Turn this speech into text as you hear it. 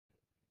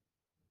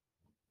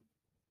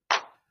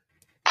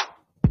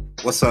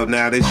What's up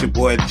now? This your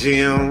boy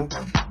Jim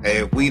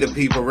at We the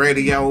People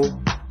Radio.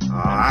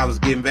 I was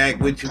getting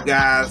back with you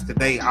guys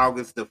today,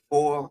 August the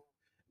 4th.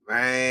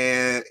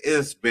 Man,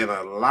 it's been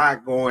a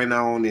lot going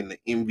on in the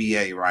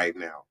NBA right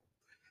now.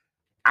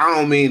 I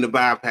don't mean to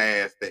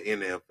bypass the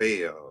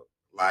NFL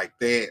like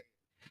that,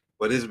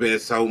 but it's been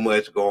so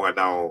much going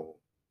on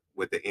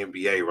with the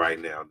NBA right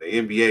now. The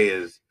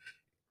NBA is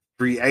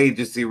free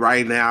agency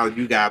right now.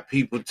 You got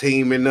people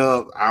teaming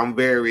up. I'm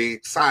very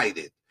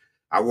excited.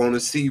 I want to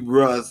see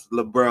Russ,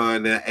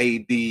 LeBron, and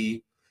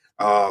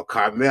AD.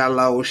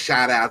 Carmelo,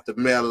 shout out to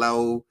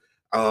Melo.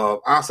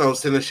 Also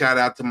send a shout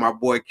out to my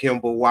boy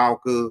Kemba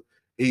Walker.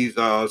 He's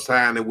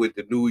signing with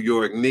the New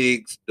York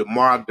Knicks.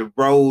 DeMar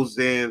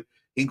DeRozan,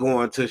 he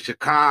going to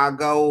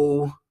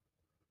Chicago.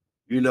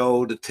 You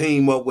know, the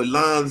team up with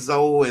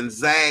Lonzo and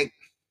Zach.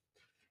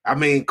 I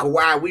mean,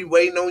 Kawhi, we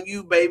waiting on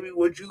you, baby.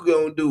 What you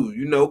gonna do?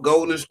 You know,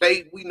 Golden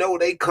State, we know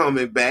they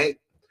coming back.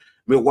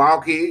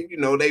 Milwaukee, you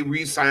know, they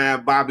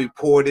re-signed Bobby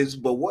Portis,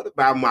 but what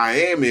about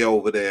Miami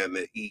over there in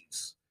the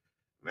East?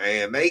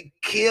 Man, they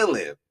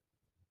killing.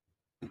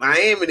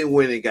 Miami, they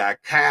went and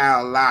got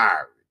Kyle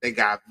Lowry. They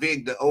got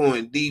Victor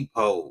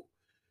Oladipo.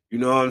 You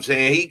know what I'm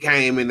saying? He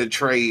came in the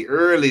trade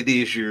early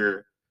this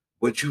year,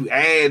 but you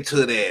add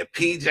to that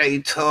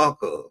PJ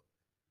Tucker,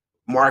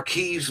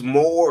 Marquise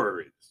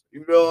Morris.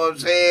 You know what I'm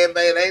saying,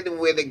 man? They the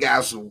way they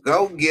got some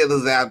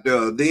go-getters out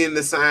there. Then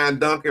they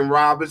signed Duncan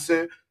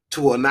Robinson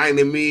to a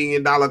 $90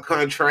 million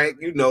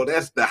contract. You know,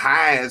 that's the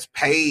highest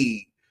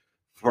paid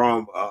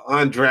from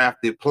an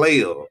undrafted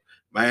player.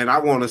 Man, I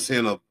want to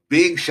send a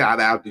big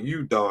shout out to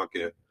you,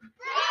 Duncan.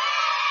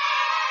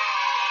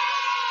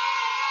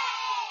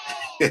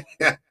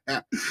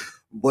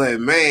 But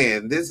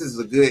man, this is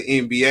a good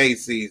NBA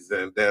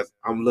season that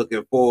I'm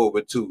looking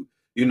forward to.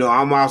 You know,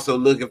 I'm also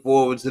looking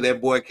forward to that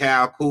boy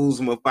Kyle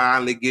Kuzma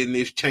finally getting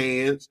his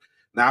chance,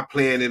 not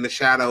playing in the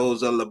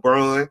shadows of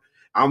LeBron.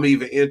 I'm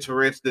even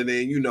interested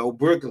in, you know,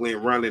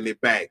 Brooklyn running it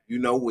back, you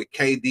know, with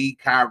KD,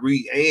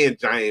 Kyrie, and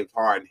James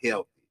Harden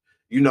healthy.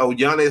 You know,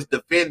 Giannis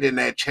defending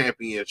that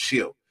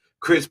championship.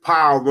 Chris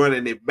Paul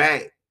running it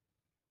back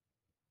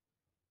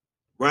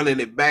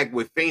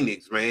with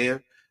Phoenix,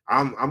 man.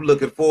 I'm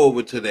looking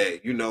forward to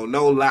that. You know,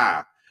 no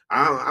lie.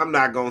 I'm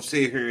not gonna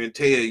sit here and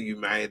tell you,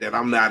 man, that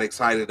I'm not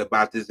excited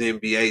about this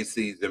NBA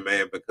season,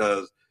 man,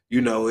 because you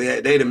know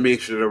they the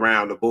mixture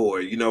around the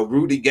board. You know,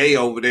 Rudy Gay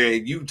over there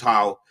in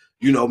Utah.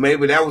 You know,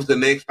 maybe that was the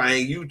next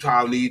thing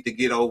Utah need to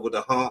get over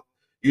the hump.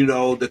 You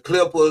know, the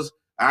Clippers.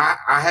 I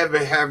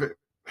haven't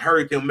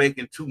heard them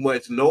making too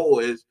much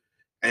noise,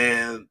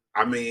 and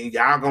I mean,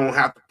 y'all gonna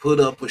have to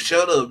put up or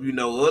shut up. You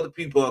know, other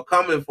people are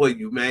coming for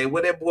you, man.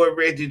 Where that boy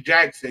Reggie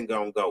Jackson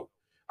gonna go?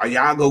 Are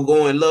y'all gonna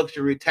go in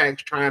luxury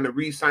tax trying to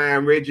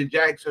re-sign Reggie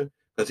Jackson?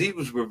 Because he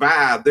was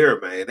revived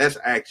there, man. That's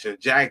Action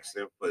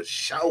Jackson for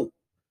sure.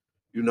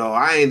 You know,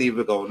 I ain't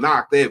even gonna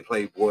knock that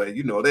playboy.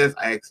 You know, that's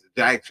Action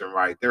Jackson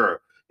right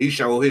there. He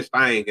showed his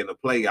thing in the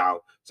playoff,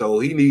 so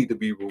he need to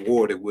be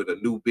rewarded with a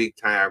new big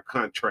time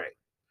contract.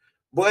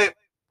 But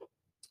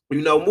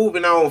you know,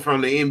 moving on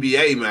from the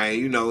NBA, man,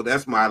 you know,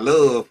 that's my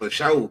love for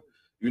sure.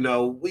 You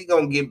know, we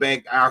gonna get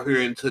back out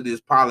here into this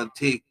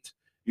politics.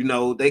 You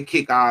know, they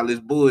kick all this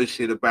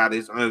bullshit about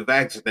this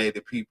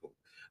unvaccinated people.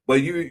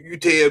 But you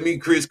tell me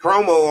Chris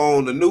Cuomo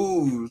on the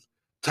news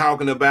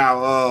talking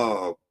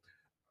about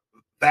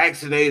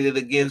vaccinated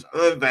against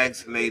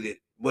unvaccinated,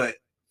 but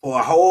for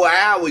a whole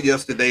hour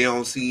yesterday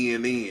on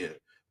CNN.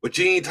 But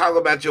you ain't talking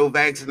about your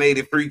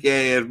vaccinated freak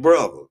ass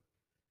brother.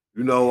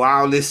 You know,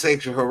 all this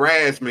sexual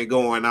harassment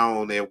going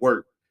on at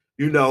work.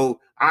 You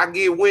know, I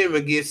get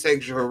women get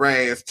sexual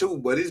harassed too,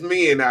 but it's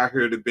men out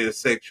here that been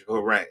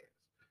sexual harassed.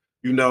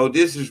 You know,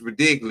 this is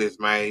ridiculous,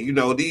 man. You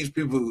know, these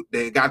people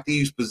that got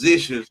these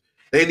positions,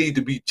 they need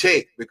to be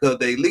checked because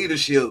their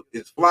leadership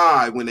is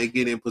flawed when they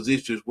get in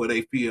positions where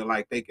they feel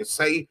like they can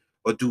say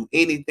or do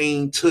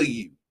anything to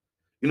you.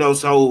 You know,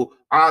 so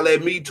all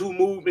that Me Too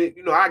movement,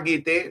 you know, I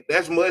get that.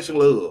 That's much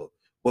love.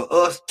 But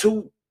us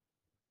too,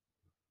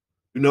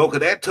 you know, because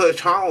that touch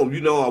home.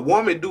 You know, a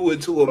woman do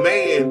it to a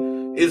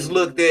man, it's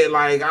looked at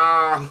like,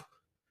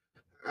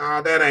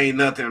 that ain't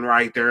nothing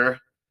right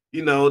there.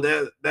 You know,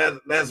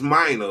 that's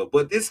minor.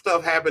 But this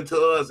stuff happened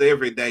to us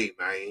every day,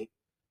 man.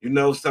 You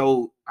know,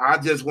 so I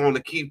just want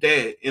to keep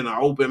that in an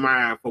open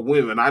mind for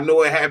women. I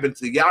know it happened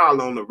to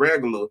y'all on the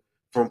regular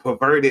from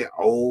perverted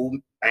old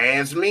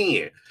ass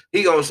men.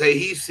 He gonna say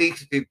he's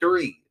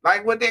 63.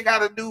 Like what they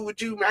gotta do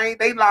with you, man?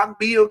 They locked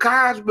Bill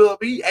Cosby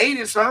up. He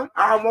 80 something,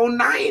 almost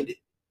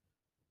 90.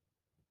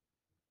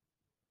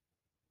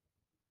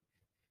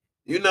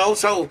 You know,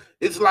 so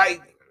it's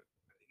like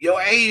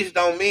your age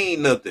don't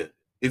mean nothing.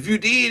 If you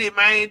did it,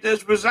 man,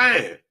 just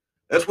resign.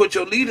 That's what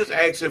your leader's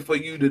asking for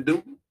you to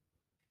do.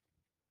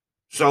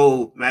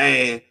 So,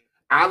 man,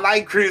 I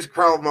like Chris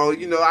Cuomo.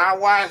 You know, I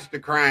watch the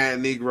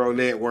Crying Negro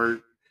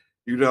Network.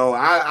 You know,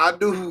 I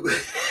do,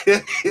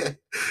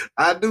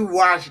 I do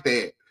watch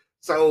that.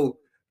 So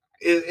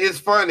it's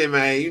funny,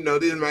 man. You know,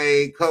 this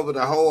man covered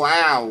a whole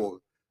hour,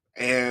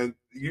 and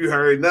you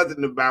heard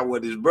nothing about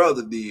what his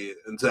brother did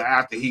until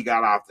after he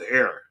got off the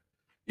air.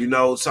 You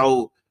know,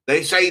 so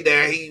they say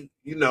that he,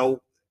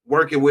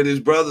 working with his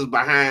brothers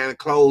behind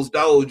closed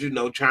doors,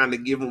 trying to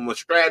give them a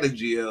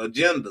strategy or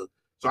agenda.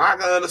 So I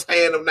can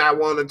understand him not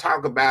wanting to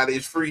talk about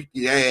his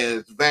freaky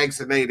ass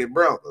vaccinated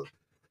brothers.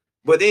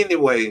 But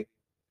anyway,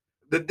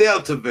 the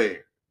Delta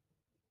variant.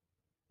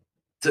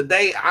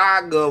 Today,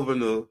 our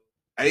governor,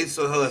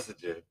 Asa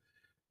Hutchinson,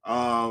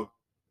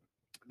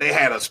 they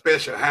had a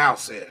special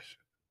house session.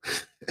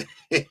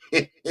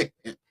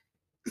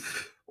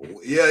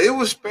 Yeah, it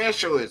was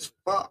special as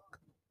fuck.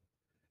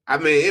 I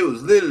mean, it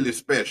was literally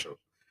special.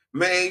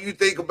 Man, you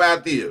think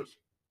about this.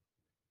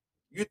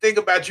 You think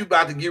about you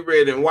about to get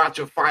ready and watch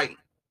a fight,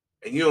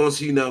 and you don't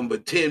see nothing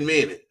but 10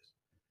 minutes.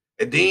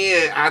 And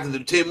then after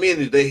the 10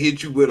 minutes, they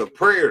hit you with a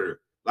prayer.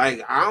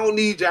 Like, I don't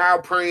need y'all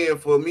praying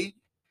for me.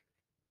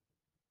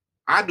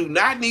 I do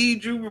not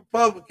need you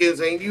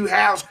Republicans and you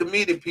House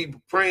committee people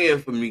praying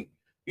for me.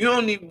 You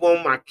don't even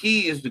want my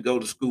kids to go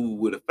to school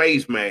with a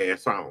face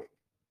mask on.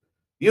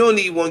 You don't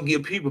even want to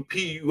give people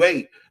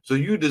PUA. So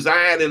you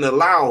designing a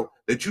law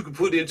that you can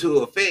put into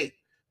effect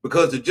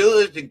because the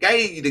judge that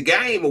gave you the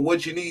game of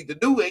what you need to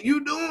do, and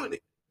you doing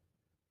it.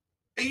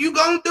 And you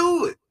gonna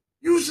do it.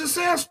 You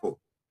successful.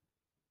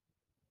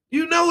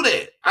 You know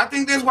that. I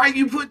think that's why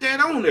you put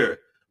that on there.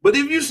 But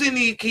if you send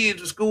these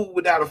kids to school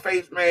without a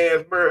face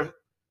mask, bro,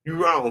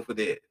 you wrong for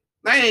that.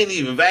 They ain't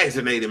even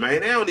vaccinated, man.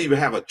 They don't even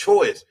have a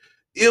choice.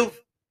 If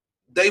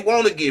they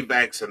want to get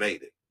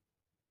vaccinated,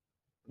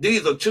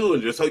 these are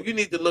children, so you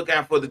need to look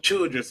out for the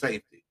children's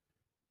safety.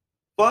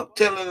 Fuck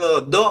telling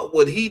an adult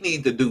what he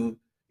need to do.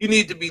 You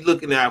need to be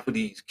looking out for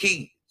these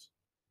kids.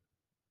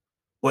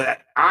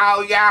 But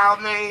all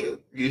y'all, man,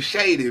 you're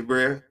shady,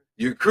 bro.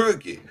 You're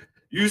crooked.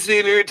 You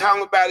sitting here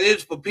talking about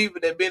this for people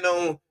that been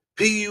on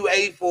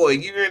PUA for a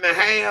year and a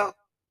half,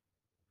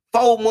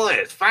 4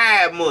 months,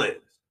 5 months.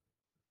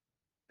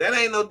 That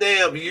ain't no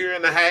damn year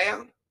and a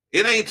half.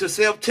 It ain't to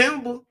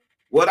September,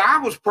 what I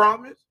was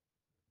promised.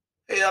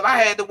 Hell, I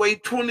had to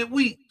wait 20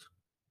 weeks.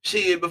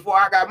 Shit, before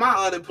I got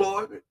my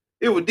unemployment.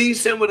 It was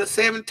December the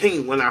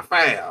 17th when I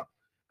filed.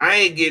 I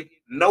ain't get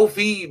no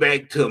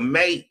feedback till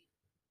May.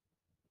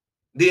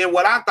 Then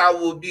what I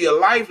thought would be a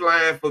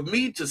lifeline for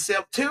me to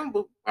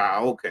September.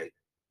 Okay.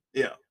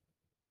 Yeah.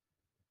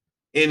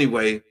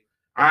 Anyway,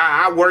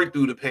 I worked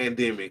through the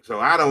pandemic, so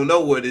I don't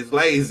know where this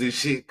lazy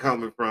shit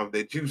coming from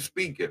that you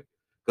speaking.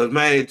 Because,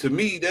 man, to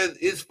me,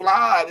 it's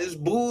flawed. It's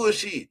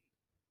bullshit.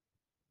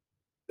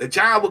 The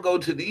child will go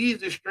to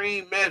these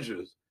extreme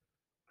measures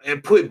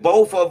and put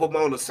both of them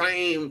on the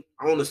same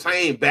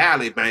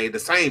ballot, man, the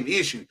same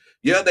issue.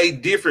 Yeah, they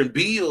different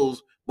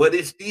bills, but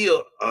it's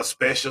still a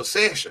special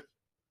session.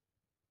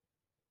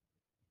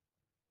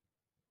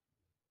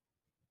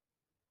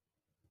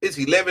 It's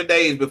 11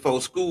 days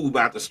before school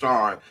about to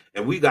start,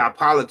 and we got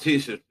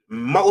politicians,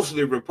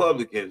 mostly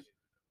Republicans,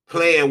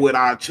 playing with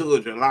our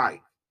children's life.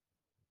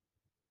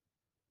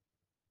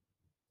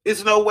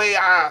 There's no way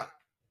I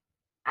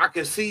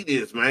can see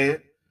this,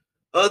 man,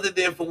 other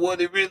than for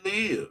what it really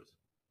is.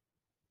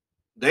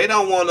 They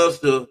don't want us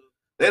to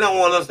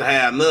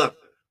have nothing.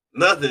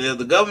 Nothing. If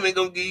the government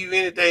gonna give you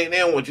anything, they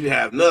don't want you to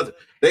have nothing.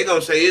 They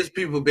gonna say it's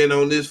people been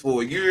on this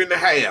for a year and a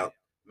half.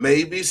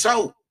 Maybe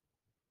so,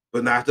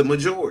 but not the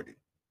majority.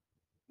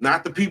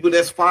 Not the people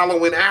that's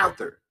following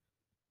after.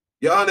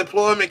 Your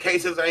unemployment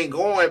cases ain't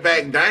going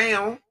back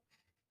down.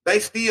 They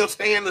still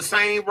staying the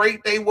same rate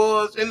they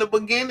was in the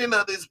beginning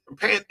of this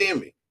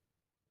pandemic.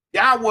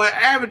 Y'all were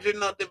averaging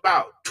nothing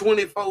about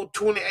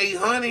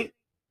 2,800.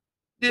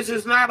 This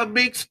is not a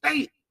big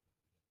state.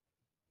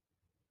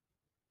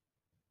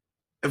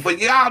 And for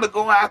y'all to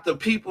go after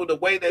people the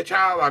way that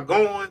y'all are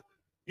going,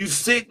 you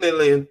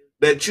signaling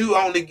that you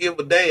only give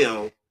a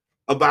damn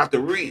about the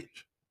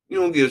rich. You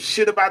don't give a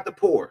shit about the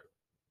poor.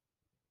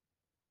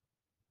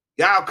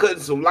 Y'all cutting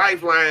some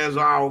lifelines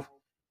off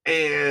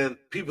and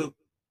people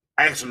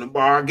asking to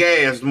borrow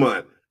gas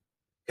money.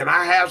 Can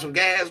I have some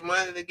gas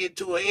money to get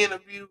to an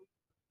interview?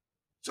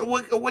 So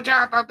what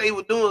y'all thought they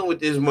were doing with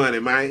this money,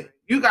 man?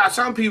 You got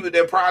some people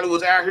that probably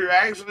was out here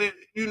actually,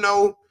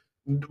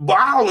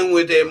 balling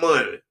with their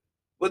money.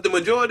 But the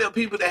majority of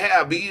people that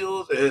have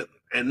bills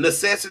and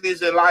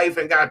necessities in life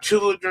and got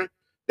children,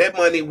 that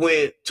money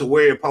went to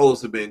where it's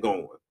supposed to be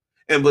going.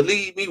 And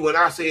believe me, when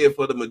I said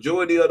for the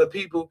majority of the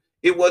people,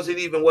 it wasn't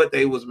even what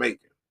they was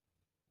making.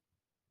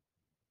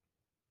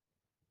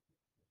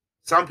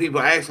 Some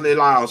people actually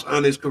lost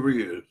honest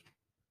careers.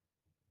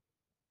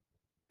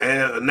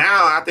 And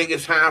now I think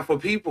it's time for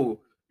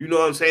people,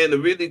 to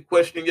really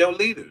question your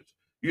leaders.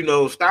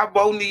 Stop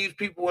voting these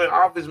people in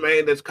office,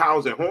 man, that's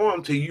causing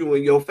harm to you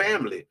and your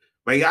family.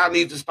 Man, y'all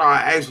need to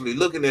start actually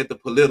looking at the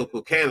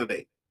political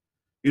candidate.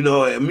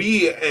 And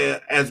me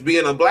as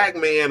being a black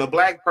man, a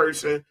black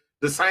person,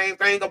 the same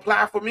thing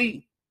apply for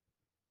me.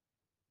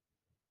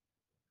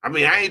 I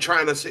mean,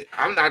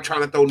 I'm not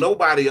trying to throw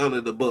nobody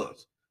under the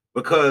bus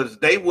because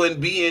they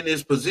wouldn't be in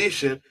this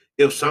position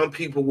if some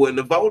people wouldn't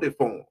have voted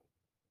for them.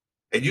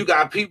 And you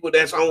got people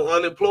that's on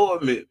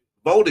unemployment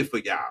voted for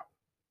y'all.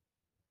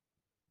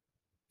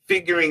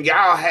 figuring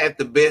y'all had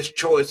the best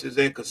choices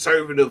and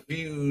conservative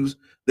views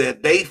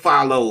that they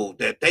followed,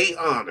 that they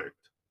honored.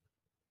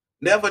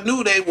 Never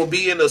knew they would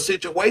be in a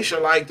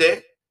situation like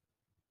that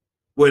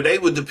where they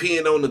would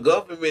depend on the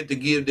government to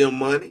give them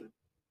money.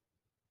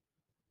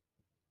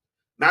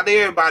 Not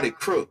everybody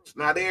crooks.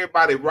 Not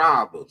everybody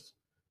robbers.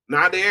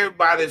 Not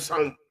everybody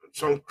some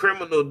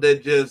criminal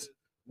that just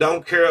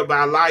don't care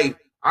about life.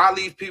 All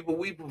these people,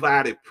 we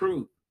provided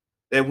proof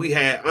that we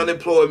had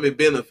unemployment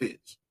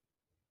benefits.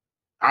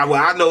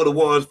 I know the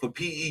ones for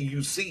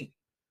PEUC.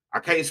 I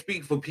can't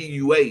speak for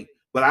PUA,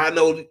 but I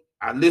know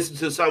I listened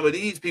to some of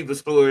these people's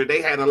stories.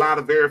 They had a lot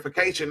of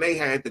verification they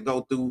had to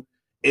go through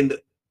in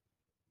the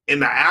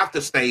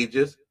after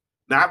stages.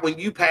 Not when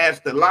you pass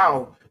the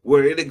law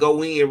where it'll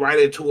go in right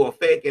into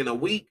effect in a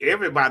week.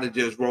 Everybody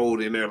just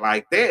rolled in there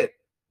like that.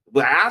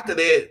 But after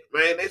that,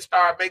 man, they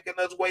start making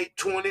us wait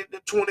 20 to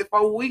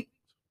 24 weeks.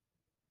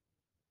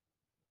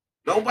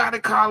 Nobody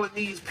calling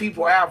these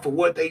people out for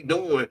what they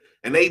doing,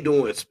 and they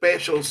doing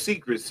special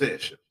secret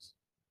sessions.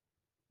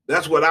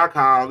 That's what I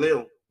call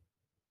them.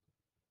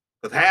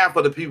 Because half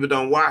of the people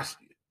don't watch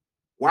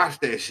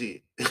that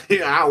shit.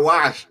 I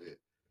watched it.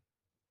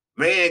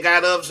 Man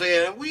got up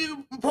saying, we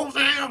supposed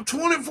to have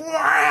 24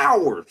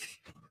 hours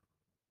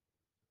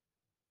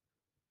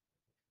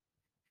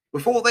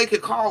before they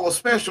could call a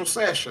special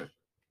session.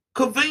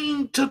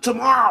 Convene to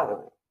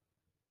tomorrow.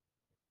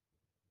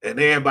 And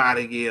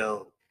everybody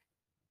yelled,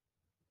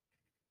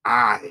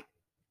 aye.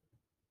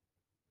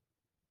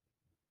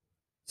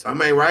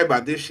 Something ain't right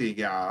about this shit,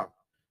 y'all.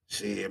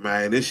 Shit,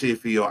 man, this shit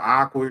feel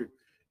awkward.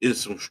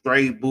 It's some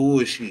straight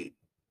bullshit.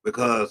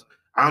 Because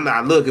I'm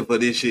not looking for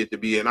this shit to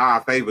be in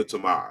our favor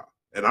tomorrow.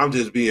 And I'm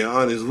just being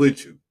honest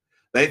with you.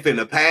 They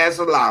finna pass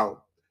a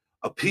law,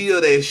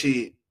 appeal that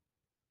shit,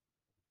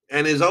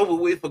 and it's over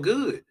with for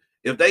good.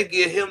 If they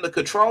get him to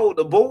control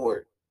the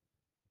board.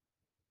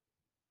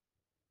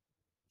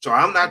 So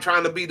I'm not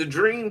trying to be the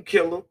dream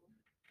killer,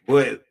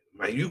 but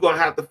man, you gonna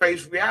have to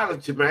face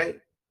reality,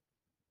 man.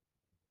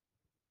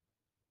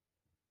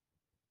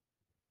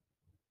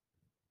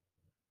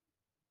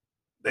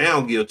 They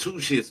don't give two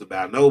shits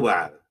about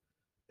nobody.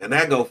 And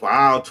that go for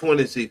all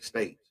 26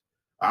 states.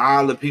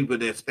 All the people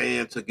that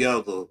stand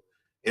together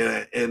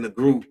in the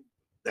group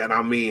that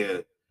I'm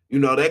in. You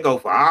know, they go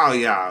for all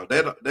y'all.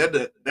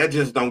 That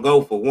just don't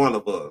go for one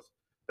of us.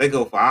 They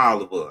go for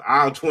all of us.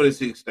 All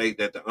 26 states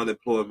that the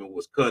unemployment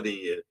was cut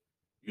in,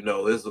 you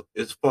know,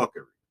 it's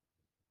fuckery.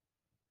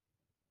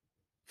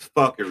 It's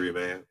fuckery,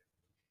 man.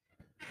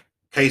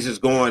 Cases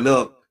going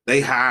up. They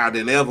higher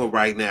than ever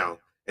right now.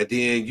 And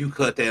then you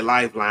cut that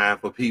lifeline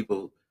for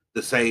people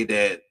to say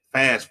that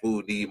fast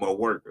food need more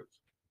workers.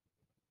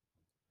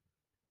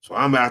 So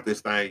I'm out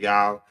this thing,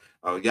 y'all.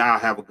 Y'all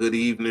have a good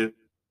evening.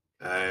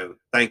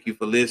 Thank you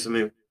for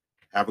listening.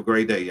 Have a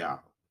great day,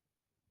 y'all.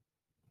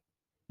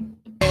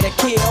 And a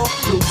kill,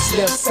 blue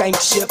slip, same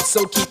ship,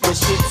 so keep your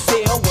shit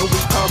sealed when we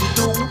come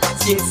through.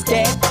 Get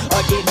scared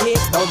or get hit,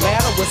 no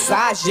matter what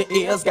size your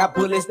ears. Got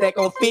bullets that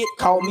gon' fit,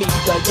 call me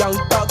the young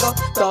thugger,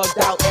 thugged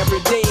out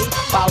every day.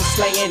 Bout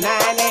slaying 9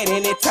 at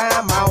any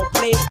time, I don't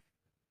play.